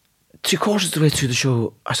 3/4 of the way through the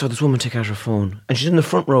show, I saw this woman take out her phone. And she's in the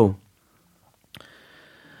front row.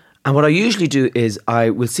 And what I usually do is I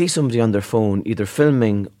will see somebody on their phone either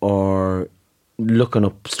filming or looking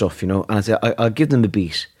up stuff, and I say, I'll give them a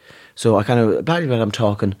beat. So I kind of, I'm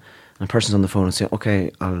talking, and a person's on the phone and say,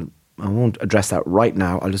 okay, I won't address that right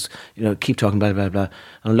now. I'll just, keep talking, blah, blah, blah. And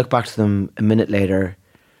I'll look back to them a minute later,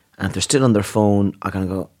 and if they're still on their phone, I kind of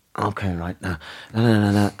go, okay, right now.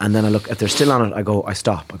 And then I look, if they're still on it, I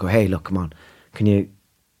stop. I go, hey, look, come on.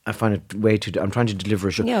 I find it way too... I'm trying to deliver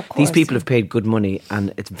a show. Yeah, of course. These people have paid good money,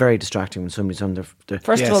 and it's very distracting when somebody's on their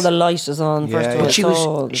First of all, the light is on. Yeah, First of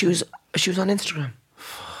all, yeah. she was on Instagram.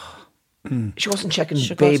 She wasn't checking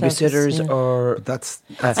She got babysitters that, yeah. or... That's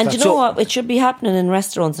And you know what? It should be happening in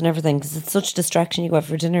restaurants and everything because it's such a distraction. You go out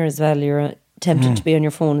for dinner as well. You're tempted to be on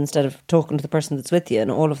your phone instead of talking to the person that's with you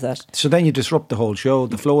and all of that. So then you disrupt the whole show,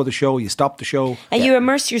 the flow of the show, you stop the show. And you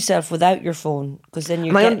immerse yourself without your phone because then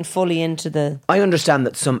you're And getting fully into the... I understand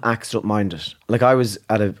that some acts don't mind it. Like I was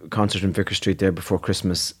at a concert in Vicar Street there before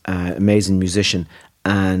Christmas, amazing musician,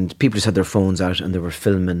 and people just had their phones out and they were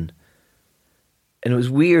filming. And it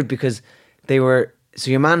was weird because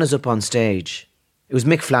so your man is up on stage. It was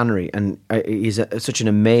Mick Flannery, and he's such an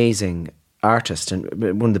amazing artist and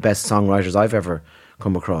one of the best songwriters I've ever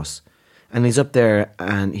come across. And he's up there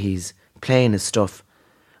and he's playing his stuff.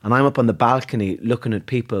 And I'm up on the balcony looking at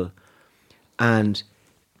people and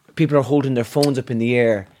people are holding their phones up in the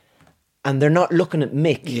air. And they're not looking at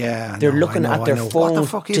Mick. Yeah, they're no, looking I know, at their I know. phone What the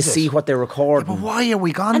fuck to is it? see what they're recording. But why are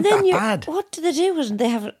we gone And then that bad? what do they do with it? They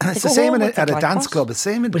have. It's the same at a dance club. It's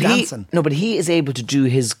the same in dancing. But he is able to do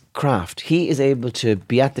his craft. He is able to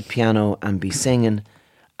be at the piano and be singing,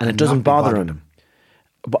 and it doesn't not be bother bothered. him.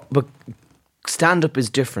 But stand up is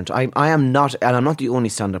different. I am not, and I'm not the only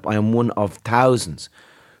stand up. I am one of thousands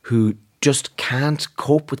who just can't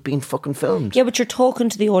cope with being fucking filmed. Yeah, but you're talking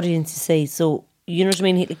to the audience, you say. So you know what I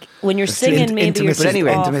mean. When you're singing, maybe intimacy. you're But just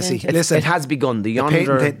anyway, off intimacy. into- Listen, it has begun. The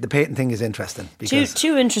yonder. The patent thing is interesting. Because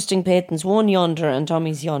Two interesting patents. One yonder and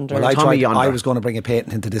Tommy's yonder. Well, Tommy Yonder. I was going to bring a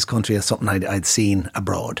patent into this country as something I'd seen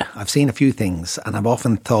abroad. I've seen a few things, and I've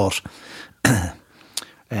often thought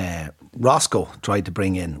Roscoe tried to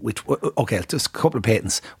bring in, just a couple of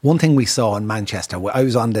patents. One thing we saw in Manchester, I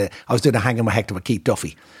was doing a Hanging with Hector with Keith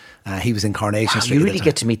Duffy. He was in Coronation Street. You at the really time.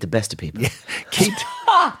 get to meet the best of people.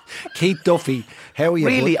 Keith Duffy. How are you?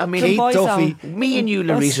 Really, bud? I mean, Keith boys Duffy. Me and you,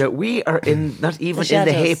 Larissa, we are in not even in the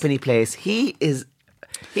shadows. halfpenny place. He's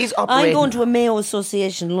I'm operating. going to a Mayo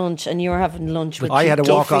Association lunch, and you're having lunch with. I had a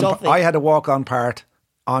Keith walk on. Duffy. I had a walk on part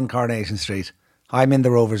on Coronation Street. I'm in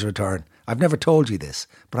the Rovers Return. I've never told you this,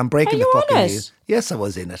 but I'm breaking Are the you fucking on it? news. Yes, I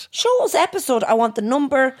was in it. Show us episode. I want the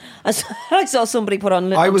number. I saw somebody put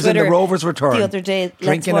on. I was in the Twitter Rovers Return the other day.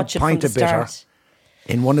 drinking Let's watch a it pint from of the bitter start.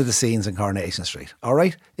 in one of the scenes in Coronation Street. All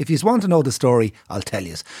right? If you want to know the story, I'll tell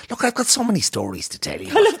you. Look, I've got so many stories to tell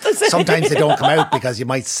you. love to say. Sometimes they don't come out because you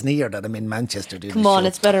might sneer that I'm in Manchester doing Come the on, show.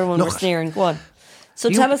 it's better when Look, we're sneering. Go on. So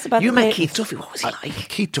tell us about you the met patent. Keith Duffy. What was he like?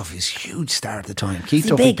 Keith Duffy's a huge star at the time. Keith he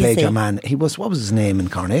Duffy big, is played he? your man. He was, what was his name in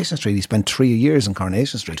Coronation Street? He spent 3 years in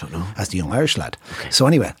Coronation Street as the young Irish lad. So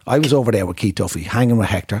anyway, I was over there with Keith Duffy, hanging with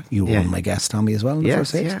Hector. You were Yeah. one of my guests, Tommy, as well in the Yes,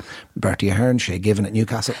 first days. yeah. Bertie Ahern, Shay Given at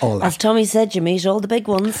Newcastle, all that. As Tommy said, you meet all the big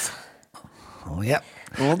ones, Oh, yeah.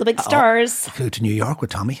 all the big stars. Flew to New York with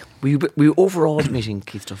Tommy. We overawed meeting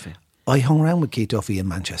Keith Duffy. I hung around with Keith Duffy in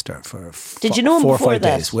Manchester for Did you know him 4 or before 5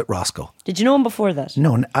 that? days with Roscoe. Did you know him before that?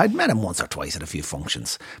 No, I'd met him once or twice at a few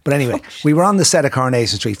functions. But anyway, we were on the set of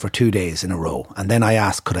Coronation Street for 2 days in a row. And then I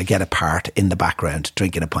asked, could I get a part in the background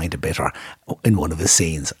drinking a pint of bitter in one of his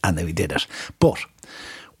scenes? And then we did it. But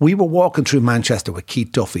we were walking through Manchester with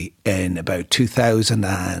Keith Duffy in about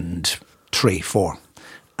 2003-4.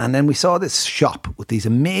 And then we saw this shop with these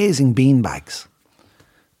amazing beanbags.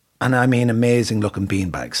 And I mean amazing looking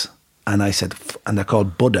beanbags. And I said, and they're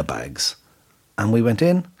called Buddha bags. And we went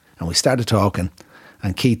in and we started talking,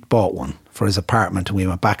 and Keith bought one for his apartment, and we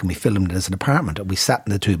went back and we filmed it as an apartment, and we sat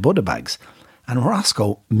in the 2 Buddha bags. And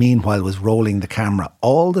Roscoe, meanwhile, was rolling the camera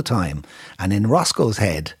all the time. And in Roscoe's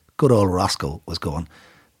head, good old Roscoe was going,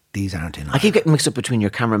 these aren't in I keep getting mixed up between your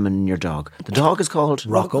cameraman and your dog. The dog is called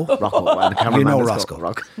Rocco. Rocco. And the cameraman You know is Roscoe. called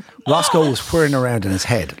Rocco. Roscoe was whirring around in his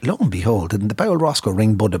head. Lo and behold, didn't the boy Roscoe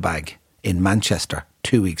ring Buddha bag in Manchester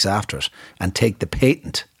 2 weeks after it and take the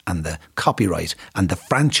patent and the copyright and the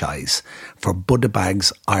franchise for Buddha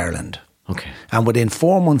Bags Ireland? Okay. And within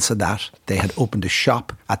 4 months of that, they had opened a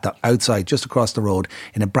shop at the outside, just across the road,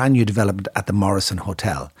 in a brand new development at the Morrison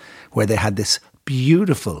Hotel, where they had this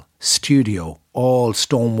beautiful studio, all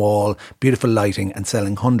stone wall, beautiful lighting, and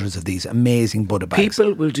selling hundreds of these amazing Buddha bags.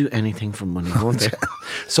 People will do anything for money, won't they?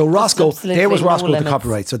 So Roscoe, absolutely there was no Roscoe with the limits.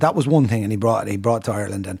 copyright. So that was one thing, and he brought it to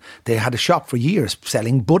Ireland, and they had a shop for years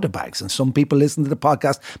selling Buddha bags. And some people listening to the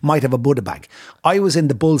podcast might have a Buddha bag. I was in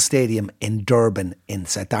the Bull Stadium in Durban in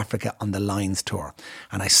South Africa on the Lions tour,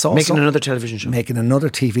 and I saw Making another television show. making another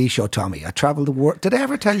TV show. Tommy, I travelled the world. Did I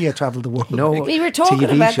ever tell you I travelled the world? No. We were talking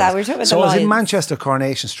TV about that. shows. We were talking about so the I was in Lions. Manchester,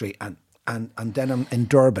 Coronation Street, and then I'm in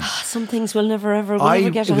Durban. Some things we'll never ever get a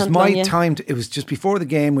it was handle my on you. time. It was just before the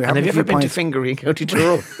game. We were And have having you a ever few been to pints. Finger in County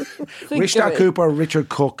Tyrone? Richard Cooper, Richard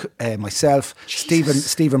Cook, myself,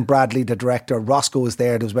 Stephen Bradley, the director. Roscoe was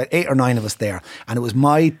there. There was about 8 or 9 of us there, and it was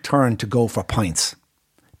my turn to go for pints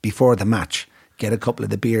before the match. Get a couple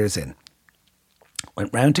of the beers in.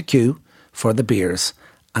 Went round to queue for the beers,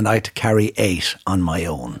 and I had to carry 8 on my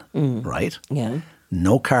own. Right? Yeah.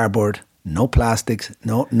 No cardboard, no plastics,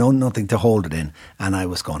 no nothing to hold it in. And I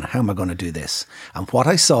was going, how am I going to do this? And what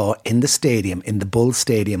I saw in the stadium, in the Bull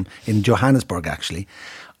Stadium in Johannesburg actually,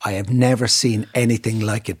 I have never seen anything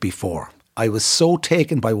like it before. I was so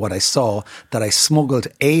taken by what I saw that I smuggled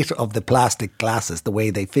 8 of the plastic glasses, the way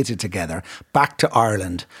they fitted together, back to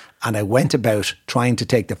Ireland. And I went about trying to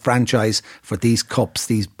take the franchise for these cups,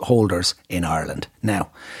 these holders in Ireland. Now,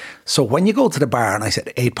 so when you go to the bar and I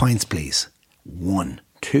said, 8 pints, please. 1,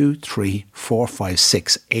 2, 3, 4, 5,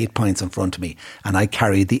 6, 8 pints in front of me. And I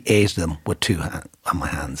carried the 8 of them with 2 on my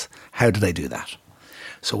hands. How did I do that?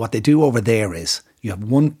 So what they do over there is You have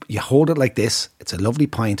one. You hold it like this. It's a lovely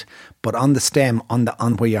pint, but on the stem, on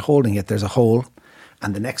where you're holding it, there's a hole,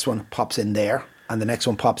 and the next one pops in there, and the next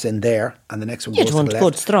one pops in there, and the next one goes to the left.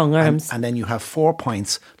 Good, strong arms. And then you have 4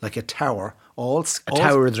 pints like a tower,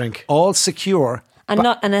 tower of drink, all secure.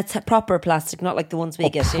 And it's proper plastic, not like the ones we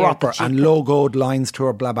get here. Proper and logoed lines to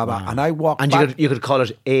her, blah blah blah. And I walk back, and you could call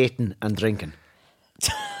it eating and drinking.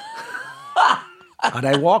 And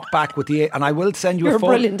I walk back with and I will send you a photo.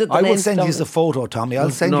 Brilliant at the I will names, send you Dominic. the photo, Tommy.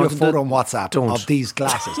 I'll send you a photo on WhatsApp of these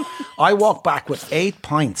glasses. I walk back with 8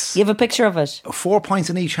 pints. You have a picture of it? 4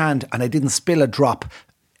 pints in each hand, and I didn't spill a drop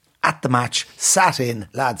at the match. Sat in,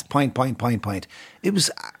 lads, pint. It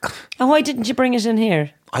was... And why didn't you bring it in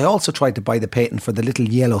here? I also tried to buy the patent for the little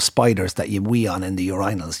yellow spiders that you wee on in the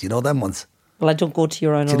urinals. You know them ones? Well, I don't go to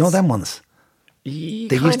urinals. Do you know them ones? They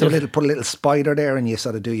used to put a little spider there, and you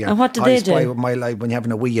sort of do your... And what do they do? With my life, when you're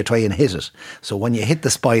having a wee, you try and hit it. So when you hit the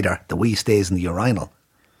spider, the wee stays in the urinal.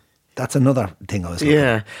 That's another thing I was looking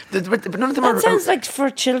at. But none of them that sounds like for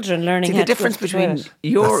children learning. The difference between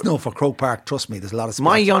That's no for Croke Park. Trust me, there's a lot of.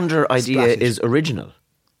 My yonder idea is original.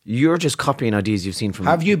 You're just copying ideas you've seen from.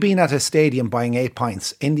 Have you been at a stadium buying 8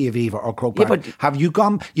 pints in the Aviva or Croke Park? But have you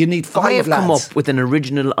gone? You need 5 I have lads. come up with an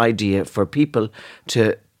original idea for people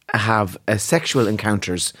to have sexual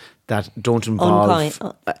encounters that don't involve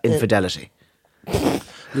infidelity.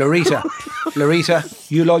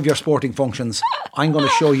 Larita, you love your sporting functions. I'm going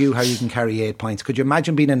to show you how you can carry 8 pints. Could you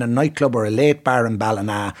imagine being in a nightclub or a late bar in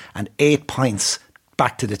Ballina and 8 pints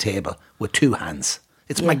back to the table with 2 hands?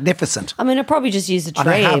 It's magnificent. I mean, I'd probably just use a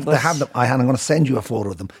tray. And I have them. I'm going to send you a photo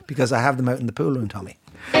of them because I have them out in the pool room, Tommy.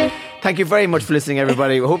 Thank you very much for listening,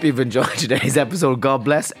 everybody. We hope you've enjoyed today's episode. God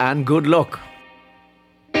bless and good luck.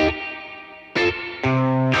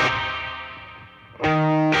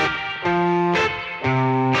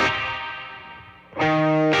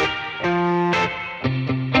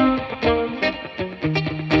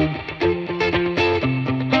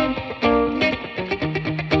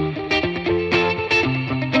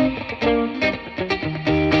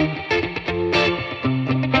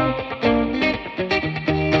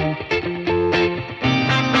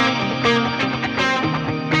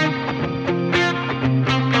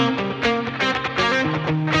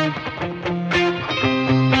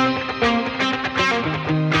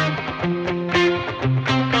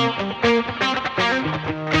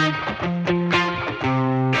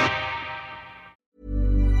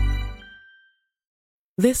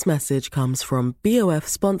 This message comes from BOF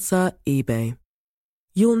sponsor eBay.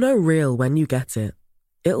 You'll know real when you get it.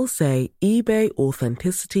 It'll say eBay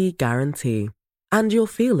Authenticity Guarantee. And you'll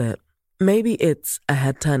feel it. Maybe it's a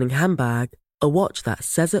head-turning handbag, a watch that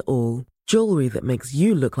says it all, jewelry that makes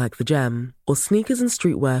you look like the gem, or sneakers and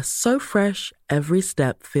streetwear so fresh every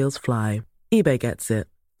step feels fly. eBay gets it.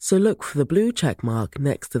 So look for the blue check mark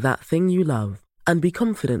next to that thing you love. And be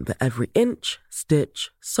confident that every inch, stitch,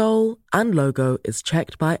 sole, and logo is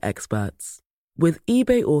checked by experts. With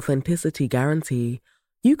eBay Authenticity Guarantee,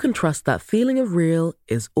 you can trust that feeling of real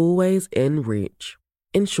is always in reach.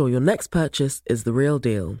 Ensure your next purchase is the real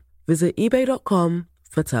deal. Visit ebay.com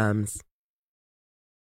for terms.